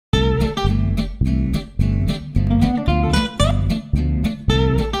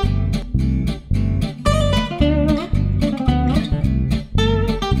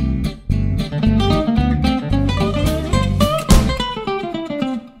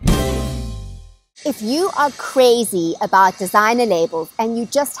If you are crazy about designer labels and you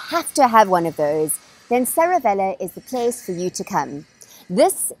just have to have one of those, then Serravalle is the place for you to come.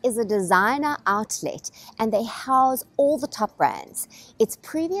 This is a designer outlet and they house all the top brands. It's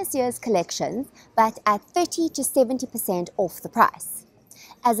previous year's collections, but at 30 to 70% off the price.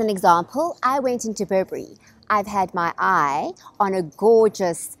 As an example, I went into Burberry. I've had my eye on a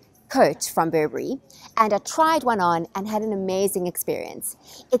gorgeous coat from Burberry and I tried one on and had an amazing experience.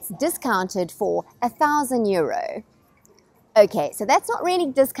 It's discounted for €1,000. Okay, so that's not really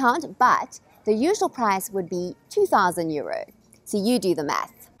discount, but the usual price would be €2,000. So you do the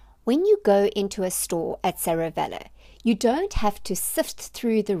math. When you go into a store at Serravalle, you don't have to sift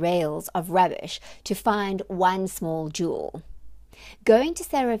through the rails of rubbish to find one small jewel. Going to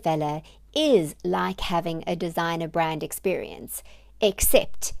Serravalle is like having a designer brand experience,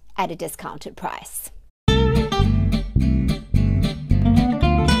 except at a discounted price.